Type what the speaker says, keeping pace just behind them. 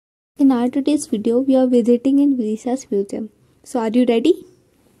In our today's video, we are visiting in Vidisha's museum. So are you ready?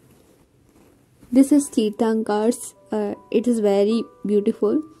 This is Tirthankars. It is very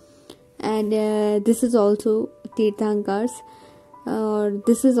beautiful, and this is also Tirthankars.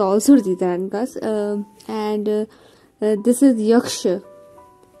 This is also Tirthankars, and this is Yaksha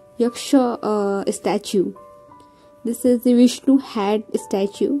statue. This is the Vishnu head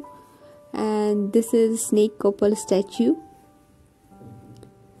statue, and this is snake couple statue.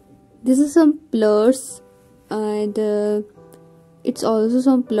 This is some pillars, and it's also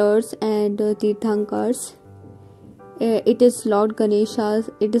some pillars and Tirthankars. It is Lord Ganesha.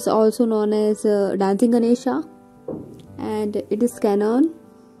 It is also known as Dancing Ganesha, and it is canon.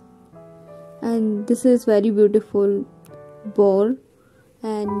 And this is very beautiful bowl,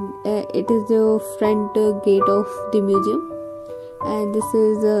 and it is the front gate of the museum. And this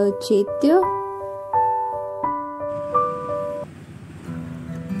is Chaitya.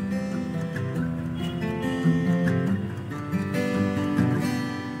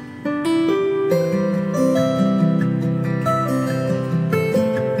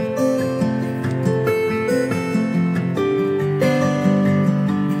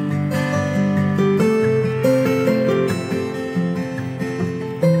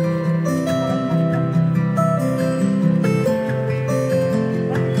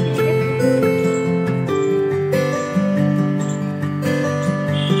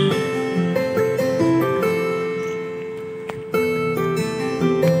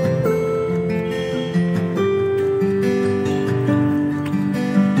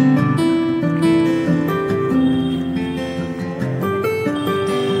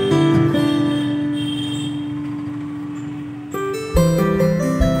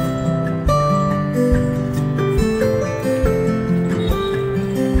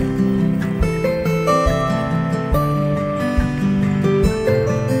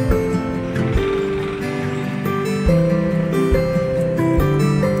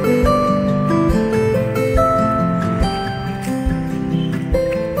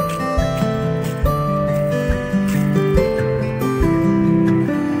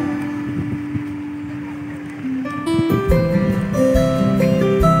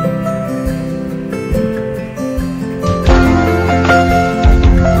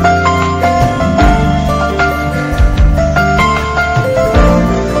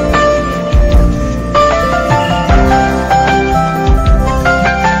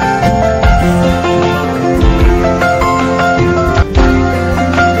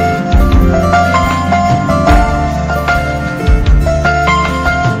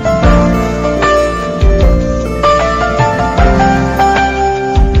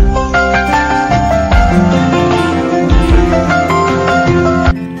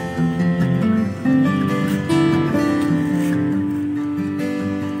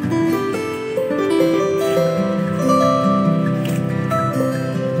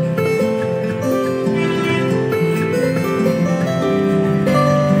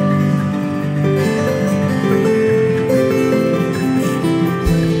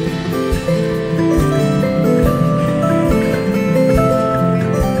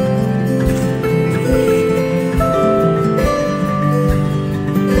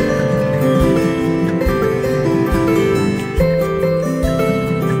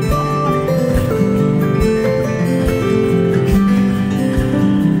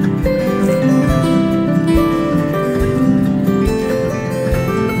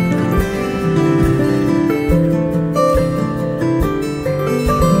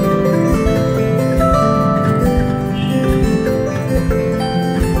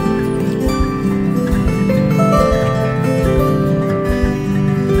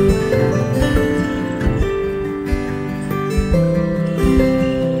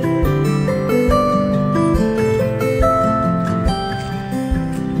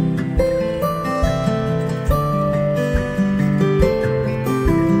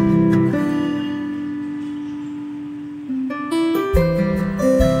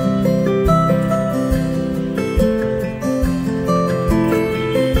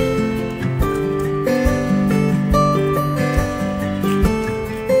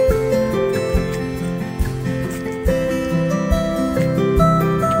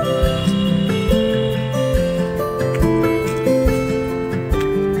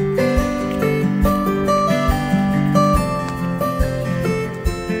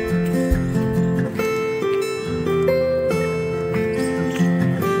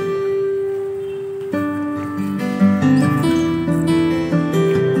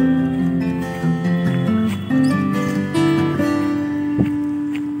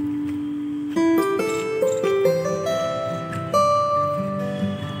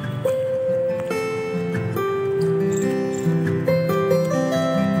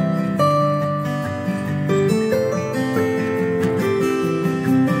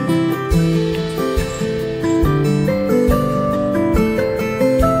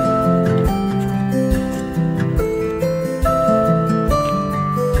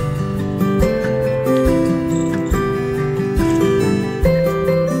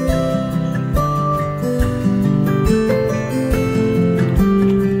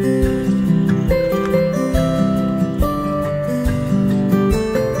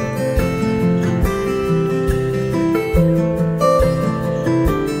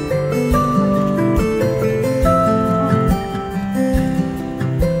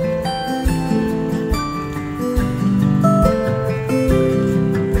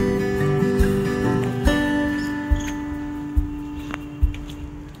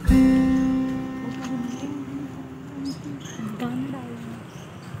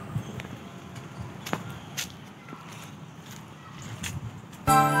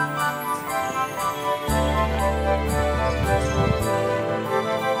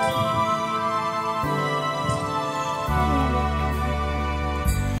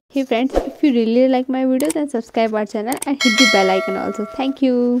 Hey friends, if you really like my video, then subscribe our channel and hit the bell icon also. Thank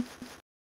you.